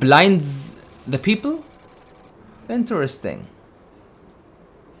Q, it blinds the people? Interesting.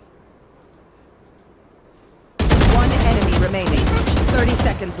 One enemy remaining. 30 30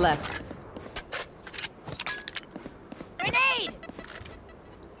 seconds left. Grenade!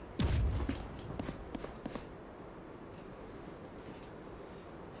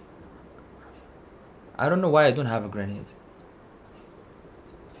 I don't know why I don't have a grenade.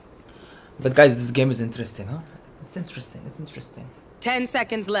 But guys, this game is interesting, huh? It's interesting, it's interesting. 10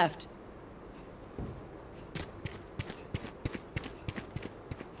 seconds left.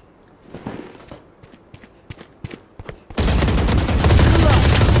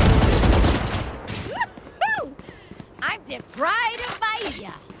 I'm the pride of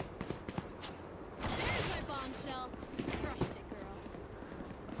Bahia. There's my bombshell. Crushed it,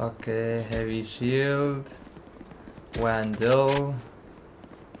 girl. Okay, heavy shield. Wandel.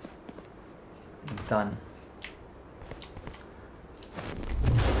 Done.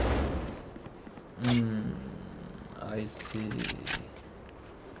 I see.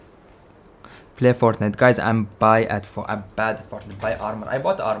 Play Fortnite, guys. I'm bad at Fortnite. Buy armor. I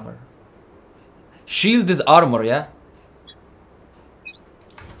bought armor. Shield is armor, yeah.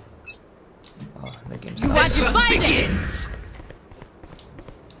 Oh, the game started. What begins?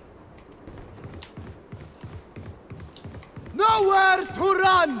 Nowhere to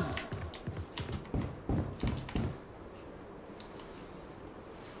run.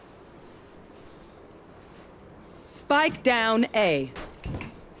 Spike down A.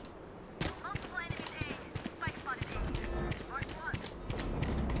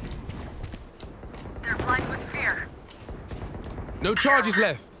 They're blind with fear. No charges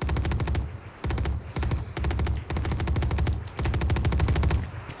left.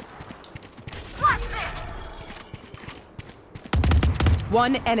 Watch this.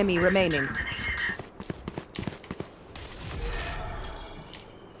 One enemy remaining.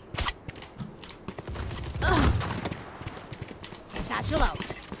 Satchel out.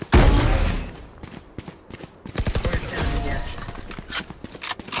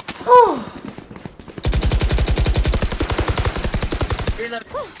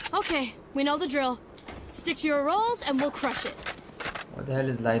 Okay, we know the drill. Stick to your roles and we'll crush it. What the hell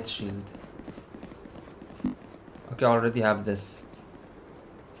is light shield? Okay, I already have this.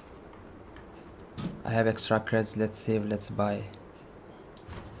 I have extra creds. Let's save, let's buy.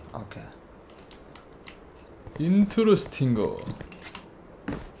 Okay. Interesting.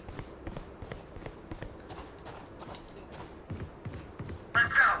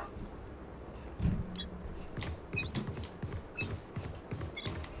 Let's go.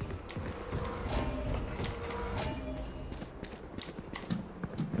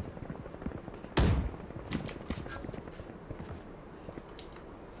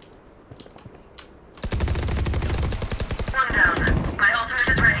 One down. My ultimate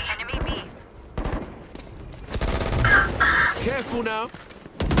is ready. Enemy B. Careful now.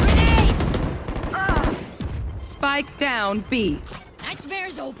 Spike down B.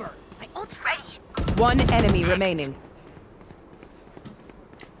 Nightmare's over. My ult's Ready. One enemy remaining.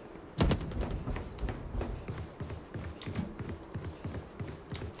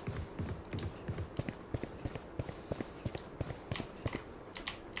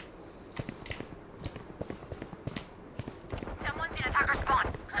 Someone's in attacker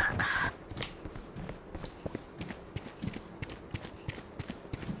spawn.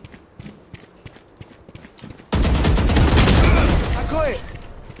 I got it.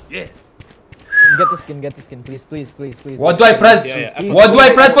 Yeah. Get the skin, please, please, please, please. What do I press? Yeah. What do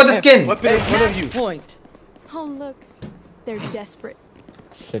I press for the skin? What is one of you? Point. Oh look, they're desperate.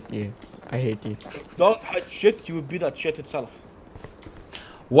 Shit you. I hate you. Don't hide shit, you will be that shit itself.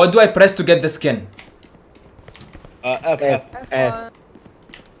 What do I press to get the skin? F. F.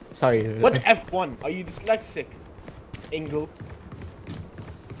 Sorry. What F1? Are you dyslexic? Ingo.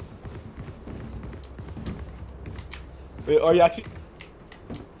 Wait, are you actually?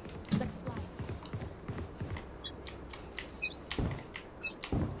 Let's fly.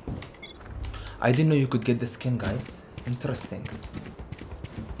 I didn't know you could get the skin, guys. Interesting.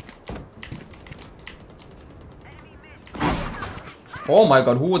 Oh my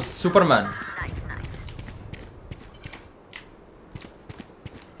god, who was Superman?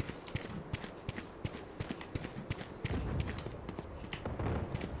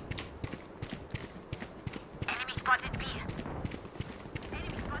 Enemy spotted B.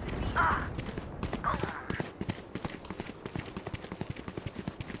 Enemy spotted B. Ah. Oh.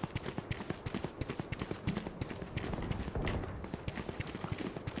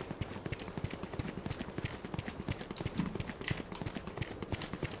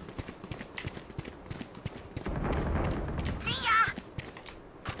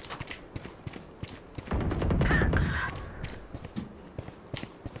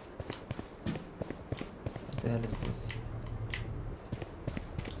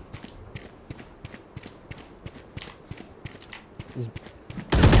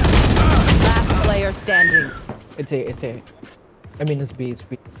 Last player standing. It's A. I mean, it's B.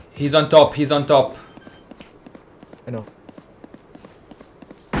 He's on top. He's on top. I know.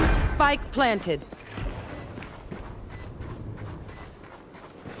 Spike planted.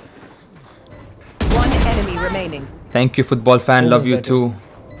 One enemy remaining. Thank you, football fan. Love you too.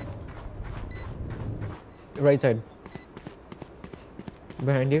 Right side.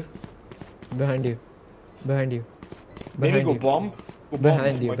 Behind you. Maybe go bomb.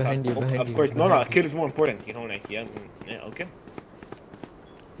 Behind you. Of course, no, kill is more important, you know, like, yeah, okay.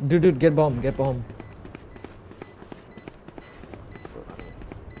 Dude, get bomb.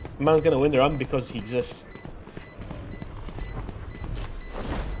 Man's gonna win the round because he just...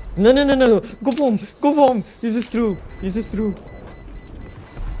 No. Go bomb. You just threw.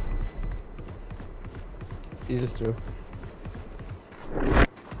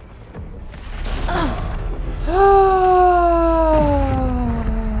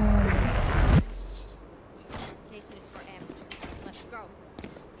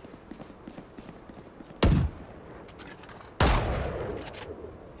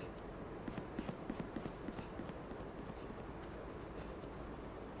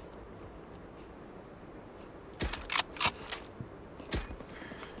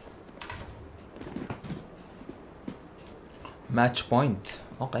 Match point.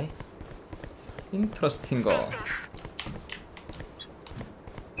 Okay. Interesting. The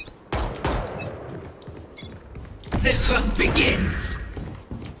hunt begins.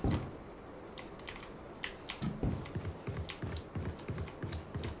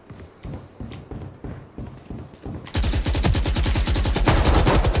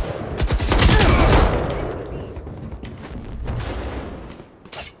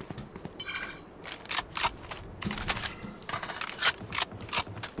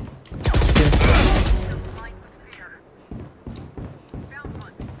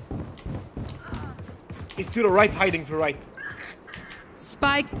 He's to the right, hiding to the right.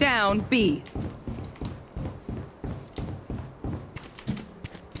 Spike down B.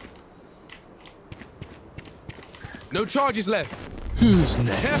 No charges left. Who's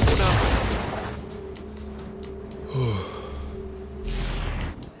next?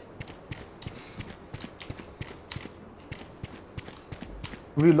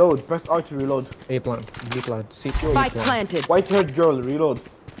 Reload. Press R to reload. A plant. B plant. C. Spike planted. White-haired girl, reload.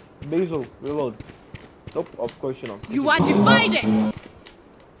 Basil, reload. Nope, of course you don't. You want to find it?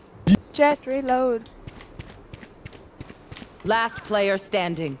 Jet, reload. Last player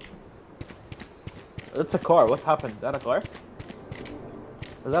standing. That's a car. What happened? Is that a car?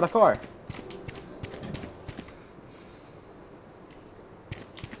 Is that a car?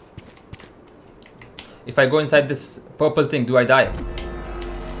 If I go inside this purple thing, do I die?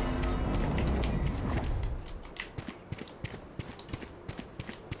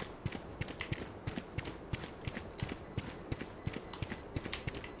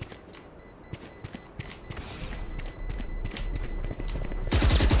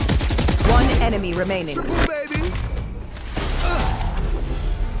 One enemy remaining. Baby.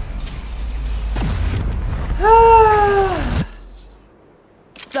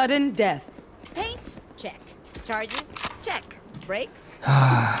 Sudden death. Paint? Check. Charges? Check. Brakes?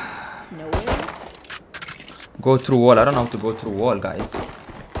 No worries. Go through wall. I don't know how to go through wall, guys.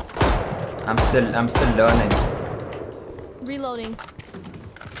 I'm still learning. Reloading.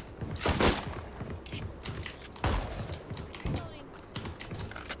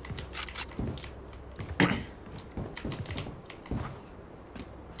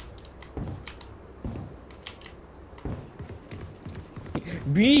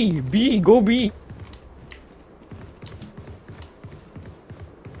 B, go B.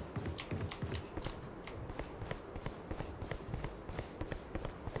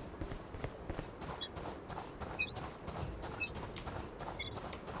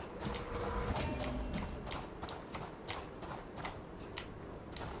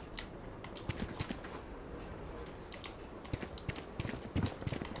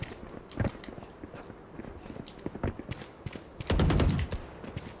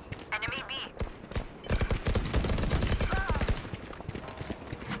 Enemy B.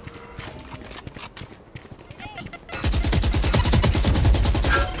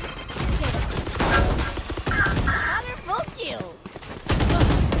 Wonderful kill.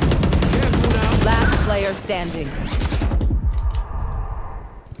 Last player standing.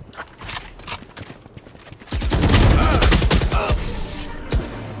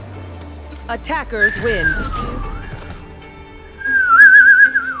 Attackers win.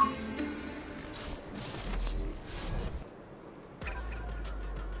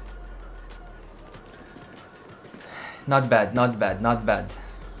 Not bad, not bad, not bad.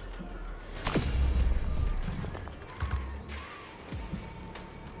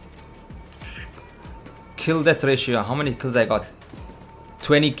 Kill death ratio. How many kills I got?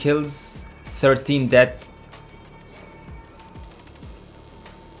 20 kills, 13 death.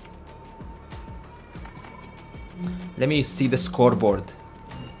 Let me see the scoreboard.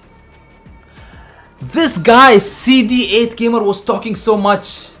 This guy, CD8 Gamer, was talking so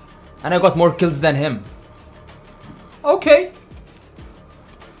much, and I got more kills than him. Okay.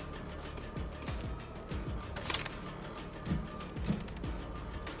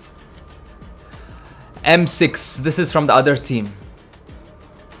 M6. This is from the other team.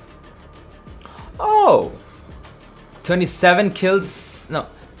 Oh. 27 kills. No.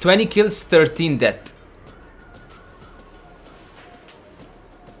 20 kills, 13 death.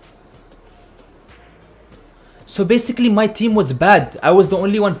 So basically my team was bad. I was the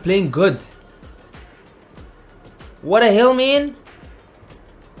only one playing good. What the hell, man?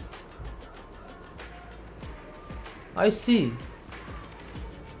 I see.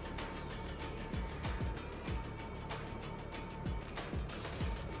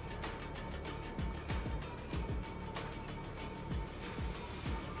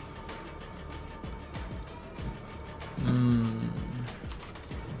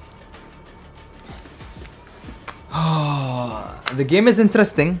 The game is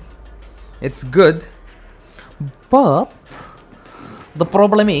interesting. It's good. But the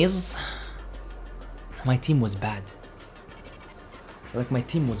problem is my team was bad. Like my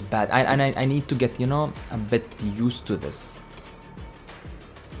team was bad. I need to get, you know, a bit used to this.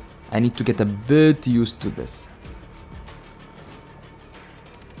 I need to get a bit used to this.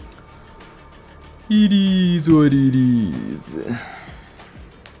 It is what it is.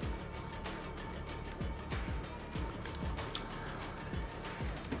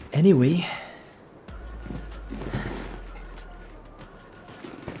 Anyway,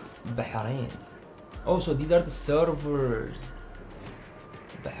 Bahrain. Oh, so these are the servers.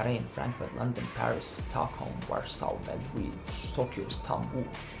 Bahrain, Frankfurt, London, Paris, Stockholm, Warsaw, Madrid, Tokyo, Istanbul.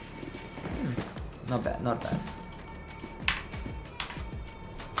 Not bad, not bad.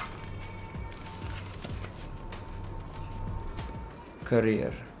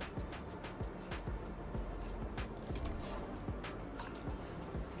 Career.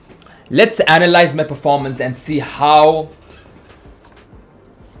 Let's analyze my performance and see how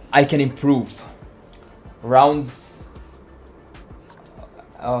I can improve. Rounds.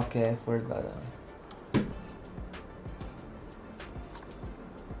 Okay, forget about that.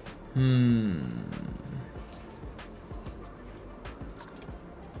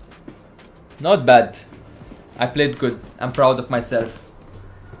 Not bad. I played good. I'm proud of myself.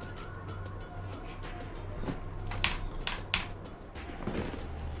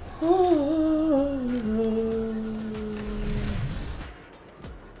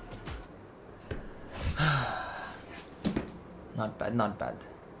 Not bad, not bad.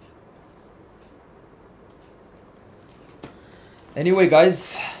 Anyway,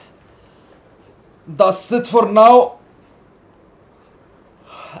 guys, that's it for now.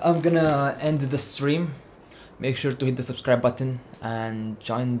 I'm gonna end the stream. Make sure to hit the subscribe button and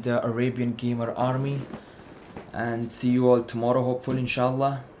join the Arabian Gamer Army. And see you all tomorrow, hopefully,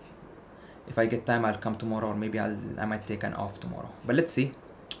 inshallah. If I get time, I'll come tomorrow, or maybe I might take an off tomorrow. But let's see.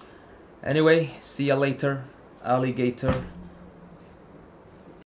 Anyway, see you later, alligator.